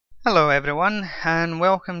Hello everyone, and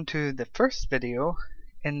welcome to the first video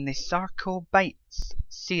in the Sarco-Bites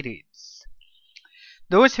series.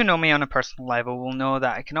 Those who know me on a personal level will know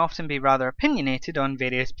that I can often be rather opinionated on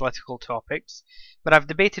various political topics, but I've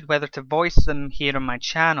debated whether to voice them here on my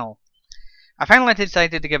channel. I finally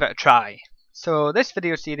decided to give it a try. So this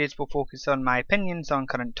video series will focus on my opinions on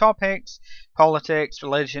current topics, politics,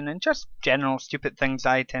 religion, and just general stupid things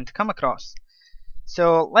I tend to come across.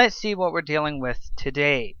 So let's see what we're dealing with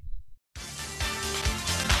today.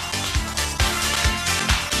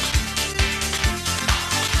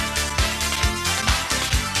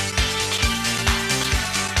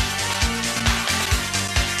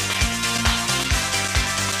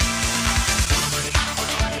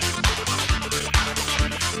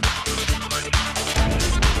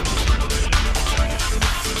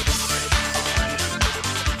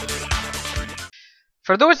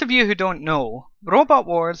 For those of you who don't know, Robot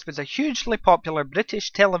Wars was a hugely popular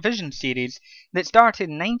British television series that started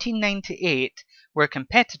in 1998, where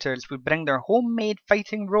competitors would bring their homemade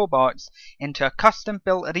fighting robots into a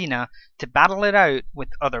custom-built arena to battle it out with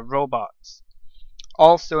other robots.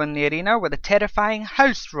 Also in the arena were the terrifying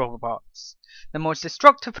house robots, the most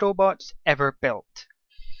destructive robots ever built.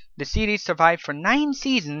 The series survived for 9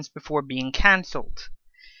 seasons before being cancelled.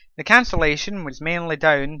 The cancellation was mainly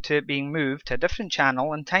down to it being moved to a different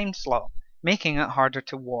channel and time slot, making it harder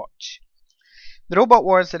to watch. The Robot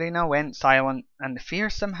Wars arena went silent, and the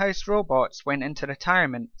fearsome house robots went into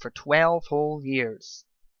retirement for 12 whole years.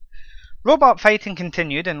 Robot fighting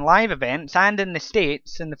continued in live events and in the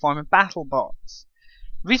States in the form of battle bots.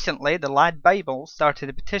 Recently, the Lad Bible started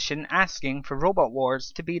a petition asking for Robot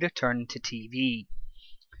Wars to be returned to TV.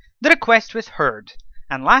 The request was heard,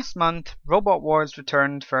 and last month, Robot Wars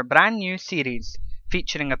returned for a brand new series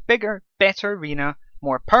featuring a bigger, better arena,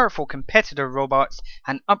 more powerful competitor robots,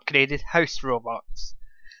 and upgraded house robots.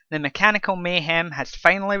 The mechanical mayhem has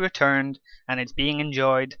finally returned and is being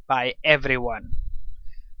enjoyed by everyone.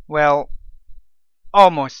 Well,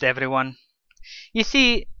 almost everyone. You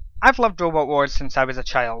see, I've loved Robot Wars since I was a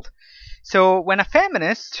child. So when a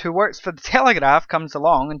feminist who works for the Telegraph comes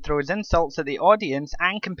along and throws insults at the audience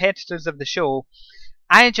and competitors of the show,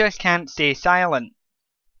 I just can't stay silent.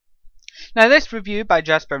 Now this review by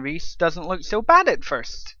Jasper Reese doesn't look so bad at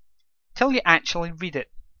first, till you actually read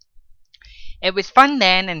it. It was fun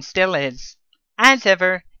then and still is. As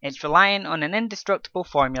ever, it's reliant on an indestructible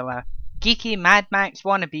formula. Geeky Mad Max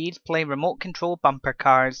wannabes play remote control bumper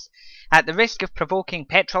cars. At the risk of provoking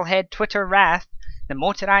petrolhead Twitter wrath, the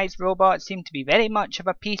motorized robots seem to be very much of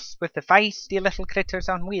a piece with the feisty little critters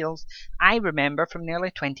on wheels I remember from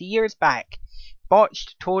nearly 20 years back.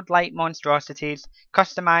 Botched toad-like monstrosities,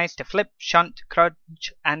 customized to flip, shunt,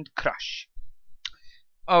 crunch, and crush.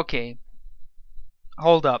 Okay,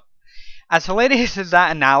 hold up. As hilarious as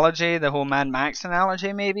that analogy, the whole Mad Max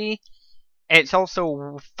analogy may be, it's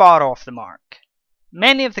also far off the mark.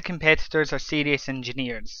 Many of the competitors are serious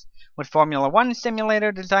engineers, with Formula 1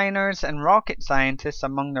 simulator designers and rocket scientists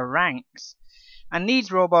among their ranks. And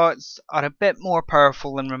these robots are a bit more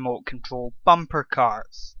powerful than remote control bumper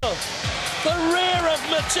cars. The rear of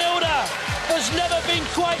Matilda has never been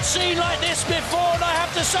quite seen like this before, and I have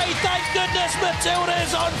to say thank goodness Matilda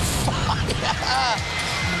is on fire.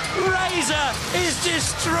 Razor is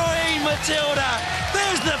destroying Matilda.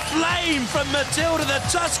 There's the flame from Matilda. The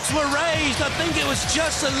tusks were raised. I think it was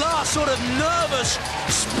just the last sort of nervous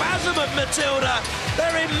spasm of Matilda.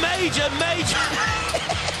 They're in major Matilda,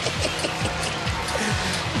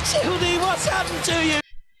 what's happened to you?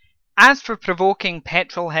 As for provoking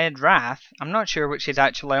petrolhead wrath, I'm not sure what she's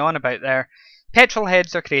actually on about there.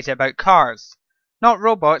 Petrolheads are crazy about cars, not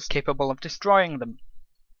robots capable of destroying them.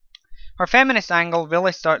 Her feminist angle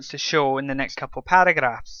really starts to show in the next couple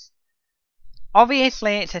paragraphs.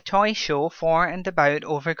 Obviously it's a toy show for and about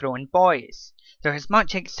overgrown boys. There is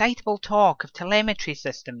much excitable talk of telemetry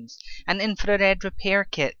systems and infrared repair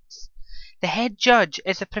kits. The head judge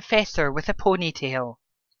is a professor with a ponytail.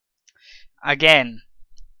 Again,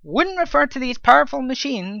 wouldn't refer to these powerful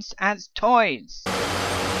machines as toys.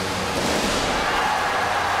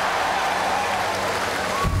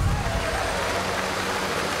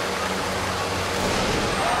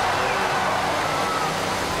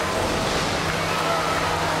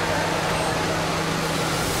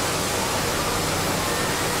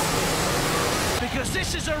 Because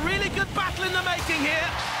this is a really good battle in the making here.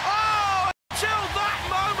 Oh, until that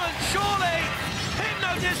moment, surely.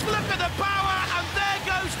 Hypnotist, look at the power, and there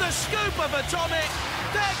goes the scoop of atomic.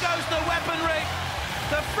 There goes the weaponry.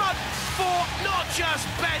 The front fork not just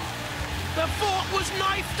bent, the fork was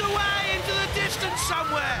knifed away into the distance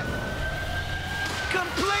somewhere.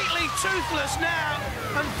 completely toothless now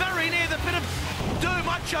and very near the bit of doom.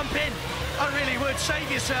 I'd jump in. I really would. Save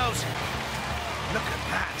yourselves. Look at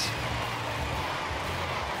that.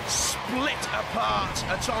 Split apart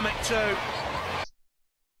Atomic 2.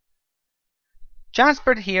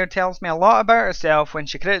 Jasper here tells me a lot about herself when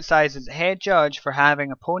she criticises the head judge for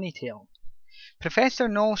having a ponytail. Professor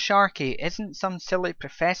Noel Sharkey isn't some silly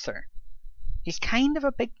professor. He's kind of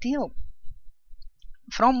a big deal.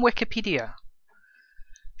 From Wikipedia.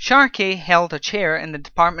 Sharkey held a chair in the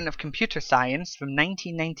Department of Computer Science from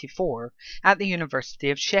 1994 at the University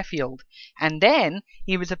of Sheffield, and then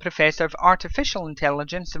he was a professor of Artificial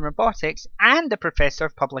Intelligence and Robotics and a professor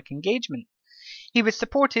of Public Engagement. He was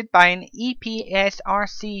supported by an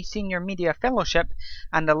EPSRC Senior Media Fellowship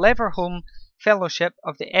and a Leverhulme Fellowship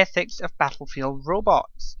of the Ethics of Battlefield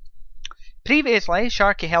Robots. Previously,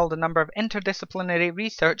 Sharkey held a number of interdisciplinary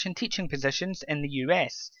research and teaching positions in the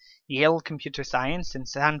US, Yale Computer Science and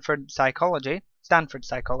Stanford Psychology,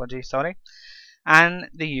 and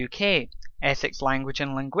the UK, Essex Language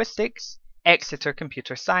and Linguistics, Exeter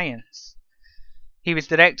Computer Science. He was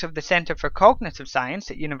director of the Centre for Cognitive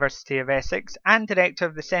Science at University of Essex and director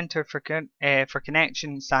of the Centre for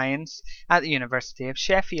Connection Science at the University of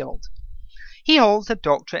Sheffield. He holds a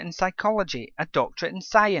doctorate in psychology, a doctorate in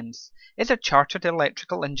science, is a chartered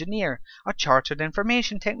electrical engineer, a chartered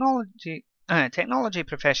information technology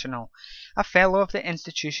professional, a fellow of the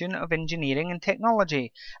Institution of Engineering and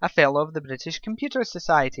Technology, a fellow of the British Computer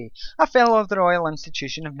Society, a fellow of the Royal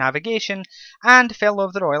Institution of Navigation, and a fellow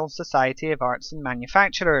of the Royal Society of Arts and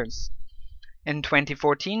Manufacturers. In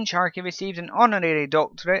 2014, Sharkey received an honorary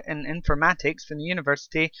doctorate in informatics from the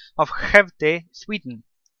University of Skövde, Sweden.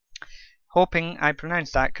 Hoping I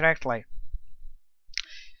pronounced that correctly.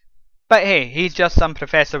 But hey, he's just some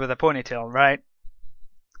professor with a ponytail, right?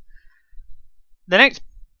 The next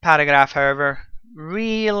paragraph, however,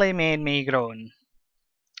 really made me groan.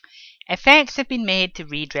 Efforts have been made to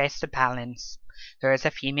redress the balance. There is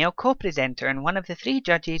a female co-presenter and one of the 3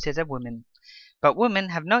 judges is a woman. But women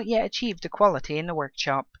have not yet achieved equality in the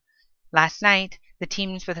workshop. Last night, the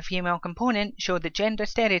teams with a female component showed that gender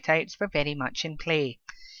stereotypes were very much in play.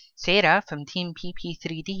 Sarah from Team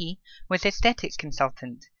PP3D was aesthetics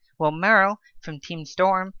consultant, while Merle from Team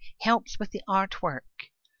Storm helps with the artwork.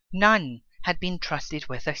 None had been trusted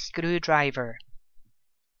with a screwdriver.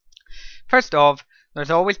 First off,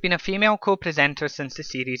 there's always been a female co-presenter since the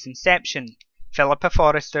series' inception. Philippa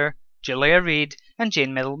Forrester, Julia Reed, and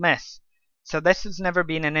Jane Middle-Miss. So this has never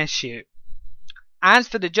been an issue. As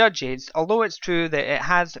for the judges, although it's true that it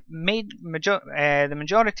has made the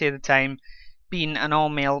majority of the time been an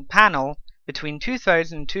all-male panel, between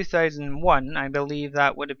 2000 and 2001, I believe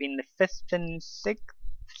that would have been the 5th and 6th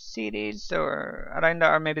series, or around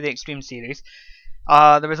that, or maybe the Extreme series,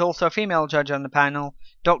 there was also a female judge on the panel,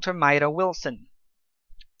 Dr. Myra Wilson.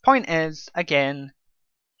 Point is, again,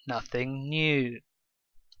 nothing new.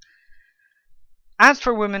 As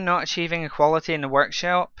for women not achieving equality in the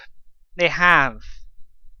workshop, they have.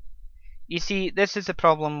 You see, this is a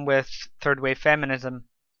problem with third-wave feminism.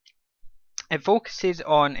 It focuses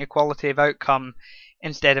on equality of outcome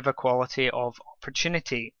instead of equality of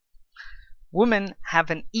opportunity. Women have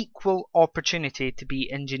an equal opportunity to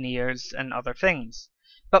be engineers and other things,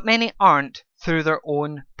 but many aren't through their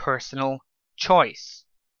own personal choice.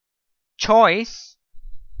 Choice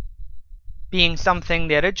being something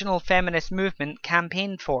the original feminist movement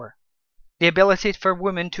campaigned for. The ability for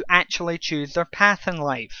women to actually choose their path in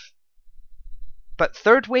life. But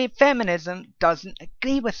third wave feminism doesn't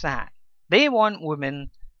agree with that. They want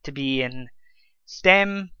women to be in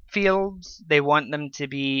STEM fields, they want them to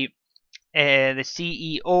be the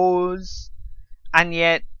CEOs, and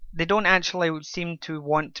yet they don't actually seem to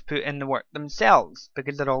want to put in the work themselves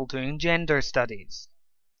because they're all doing gender studies.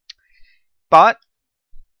 But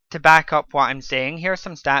to back up what I'm saying, here are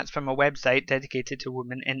some stats from a website dedicated to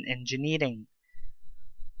women in engineering.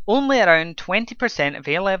 Only around 20% of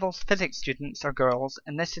A-levels physics students are girls,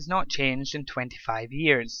 and this has not changed in 25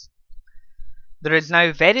 years. There is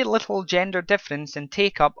now very little gender difference in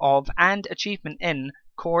take-up of and achievement in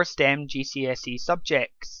core STEM GCSE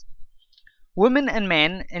subjects. Women and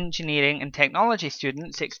men engineering and technology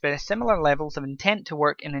students express similar levels of intent to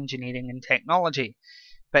work in engineering and technology,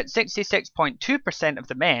 but 66.2% of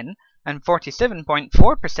the men and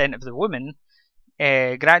 47.4% of the women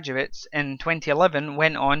graduates in 2011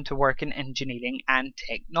 went on to work in engineering and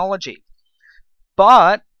technology.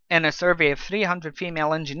 But in a survey of 300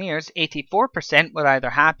 female engineers, 84% were either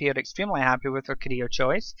happy or extremely happy with their career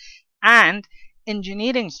choice, and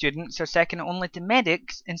engineering students are second only to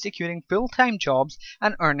medics in securing full-time jobs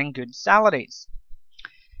and earning good salaries.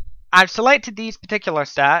 I've selected these particular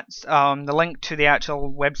stats. The link to the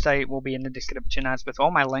actual website will be in the description, as with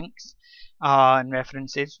all my links and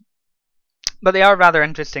references. But they are rather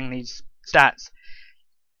interesting, these stats.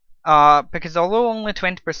 Because although only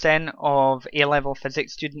 20% of A-level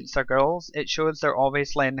physics students are girls, it shows they're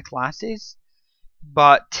obviously in the classes.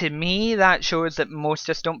 But to me, that shows that most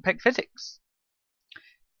just don't pick physics.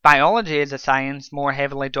 Biology is a science more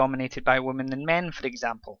heavily dominated by women than men, for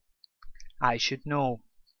example. I should know.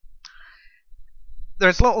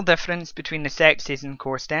 There's little difference between the sexes in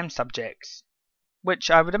core STEM subjects,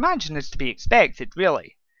 which I would imagine is to be expected,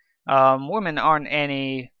 really. Women aren't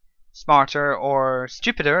any smarter or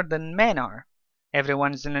stupider than men are.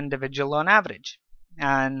 Everyone's an individual on average.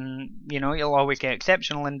 And, you'll always get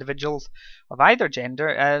exceptional individuals of either gender,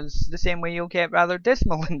 as the same way you'll get rather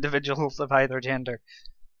dismal individuals of either gender.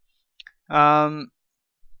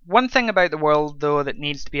 One thing about the world, though, that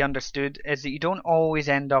needs to be understood is that you don't always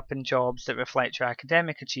end up in jobs that reflect your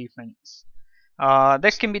academic achievements.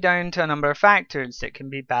 This can be down to a number of factors. It can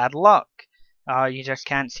be bad luck. You just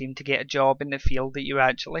can't seem to get a job in the field that you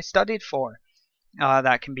actually studied for.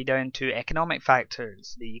 That can be down to economic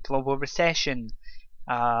factors, the global recession,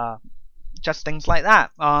 just things like that.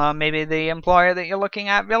 Maybe the employer that you're looking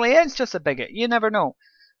at really is just a bigot. You never know.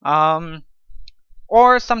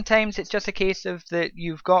 Or sometimes it's just a case of that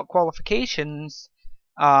you've got qualifications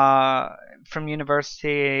from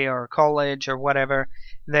university or college or whatever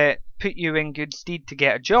that put you in good stead to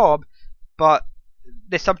get a job, but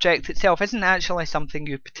the subject itself isn't actually something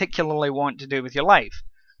you particularly want to do with your life.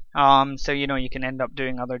 So you can end up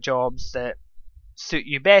doing other jobs that suit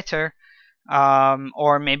you better,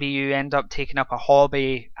 or maybe you end up taking up a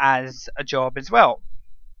hobby as a job as well.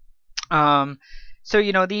 So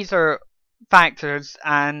these are factors,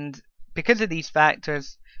 and because of these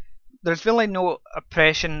factors, there's really no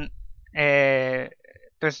oppression.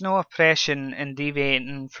 There's no oppression in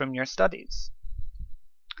deviating from your studies.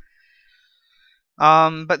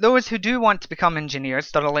 But those who do want to become engineers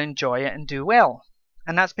thoroughly enjoy it and do well,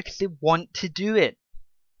 and that's because they want to do it.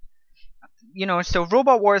 So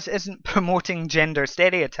Robot Wars isn't promoting gender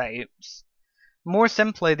stereotypes. More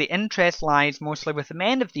simply, the interest lies mostly with the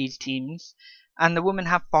men of these teams, and the women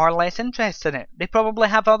have far less interest in it. They probably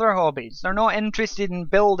have other hobbies. They're not interested in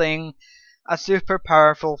building a super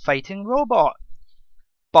powerful fighting robot.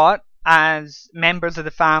 But as members of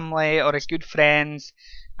the family or as good friends,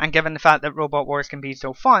 and given the fact that Robot Wars can be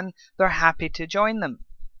so fun, they're happy to join them.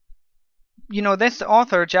 This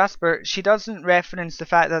author, Jasper, she doesn't reference the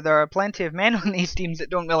fact that there are plenty of men on these teams that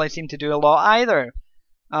don't really seem to do a lot either.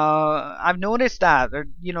 I've noticed that there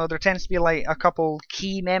tends to be like a couple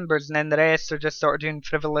key members, and then the rest are just sort of doing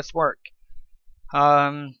frivolous work.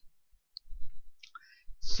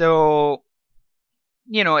 So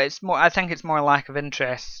it's more. I think it's more lack of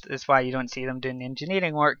interest is why you don't see them doing the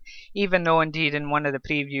engineering work. Even though, indeed, in one of the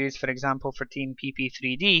previews, for example, for Team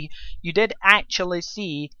PP3D, you did actually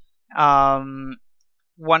see one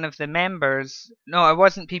of the members. No, it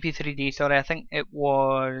wasn't PP3D. Sorry, I think it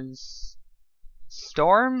was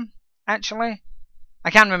Storm, actually.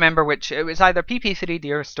 I can't remember which. It was either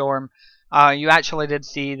PP3D or Storm. You actually did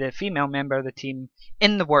see the female member of the team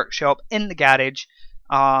in the workshop, in the garage,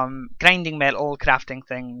 grinding metal, crafting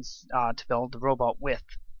things to build the robot with.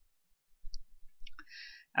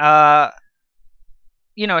 But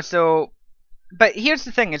here's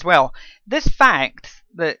the thing as well. This fact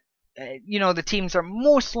that, the teams are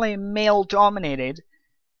mostly male-dominated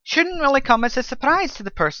shouldn't really come as a surprise to the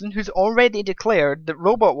person who's already declared that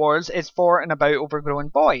Robot Wars is for and about overgrown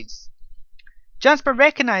boys. Jasper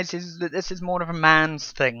recognises that this is more of a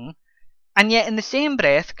man's thing, and yet in the same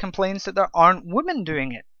breath complains that there aren't women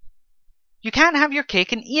doing it. You can't have your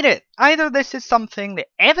cake and eat it. Either this is something that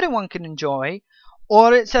everyone can enjoy,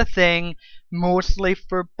 or it's a thing mostly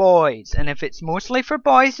for boys. And if it's mostly for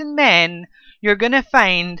boys and men, you're going to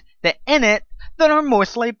find that in it there are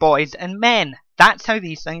mostly boys and men. That's how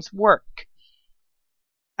these things work.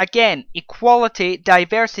 Again, equality,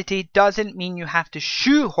 diversity doesn't mean you have to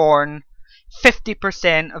shoehorn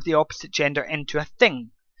 50% of the opposite gender into a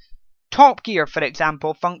thing. Top Gear, for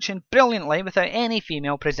example, functioned brilliantly without any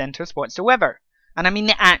female presenters whatsoever. And I mean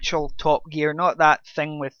the actual Top Gear, not that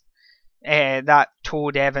thing with that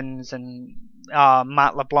Toad Evans and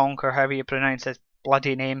Matt LeBlanc, or however you pronounce his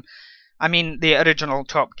bloody name. I mean the original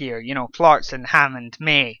Top Gear, Clarkson, Hammond,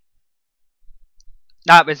 May.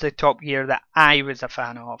 That was the Top Gear that I was a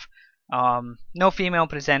fan of. No female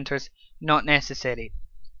presenters, not necessary.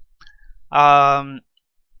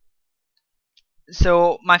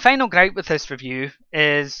 So my final gripe with this review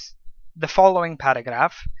is the following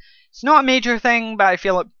paragraph. It's not a major thing, but I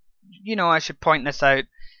feel I should point this out.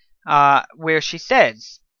 where she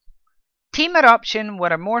says, Team Eruption were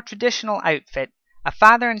a more traditional outfit, a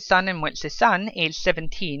father and son in which the son, aged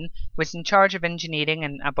 17, was in charge of engineering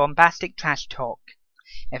and a bombastic trash talk.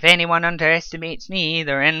 If anyone underestimates me,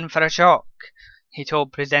 they're in for a shock, he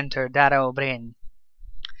told presenter Dara O'Brien.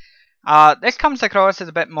 This comes across as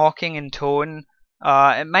a bit mocking in tone.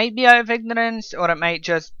 It might be out of ignorance, or it might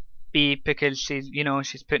just be because she's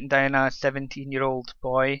putting down a 17-year-old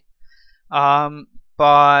boy.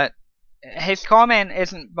 But his comment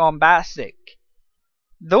isn't bombastic.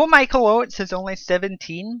 Though Michael Oates is only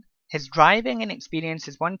 17, his driving and experience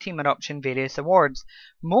has won Team Eruption various awards.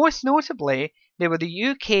 Most notably, they were the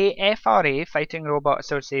UK FRA Fighting Robot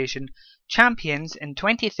Association champions in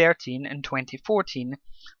 2013 and 2014,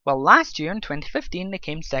 while last year in 2015 they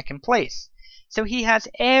came second place. So he has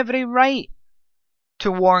every right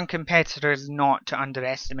to warn competitors not to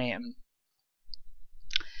underestimate him.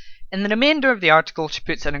 In the remainder of the article, she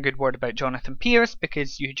puts in a good word about Jonathan Pierce,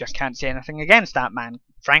 because you just can't say anything against that man,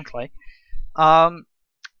 frankly.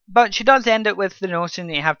 But she does end it with the notion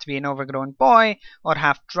that you have to be an overgrown boy or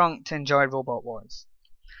half drunk to enjoy Robot Wars.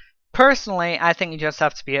 Personally, I think you just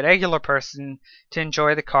have to be a regular person to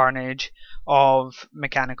enjoy the carnage of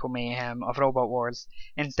mechanical mayhem, of Robot Wars,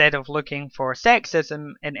 instead of looking for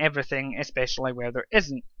sexism in everything, especially where there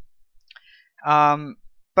isn't.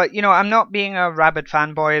 But, I'm not being a rabid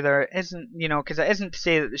fanboy. There isn't, because it isn't to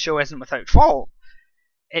say that the show isn't without fault.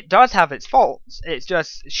 It does have its faults. It's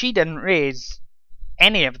just she didn't raise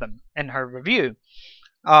any of them in her review.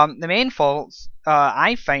 The main faults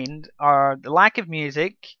I find are the lack of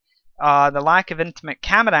music, the lack of intimate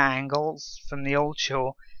camera angles from the old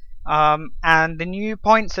show, and the new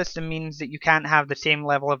point system means that you can't have the same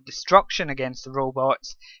level of destruction against the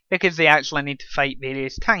robots because they actually need to fight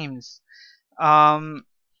various times.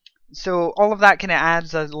 So all of that kind of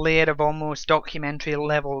adds a layer of almost documentary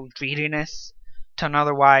level dreariness to an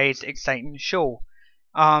otherwise exciting show.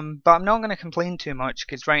 But I'm not going to complain too much,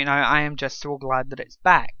 because right now I am just so glad that it's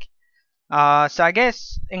back. So I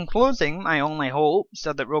guess in closing, my only hope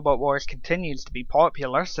so that Robot Wars continues to be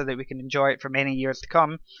popular so that we can enjoy it for many years to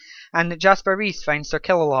come, and that Jasper Reese finds her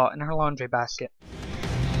Kill-A-Lot in her laundry basket.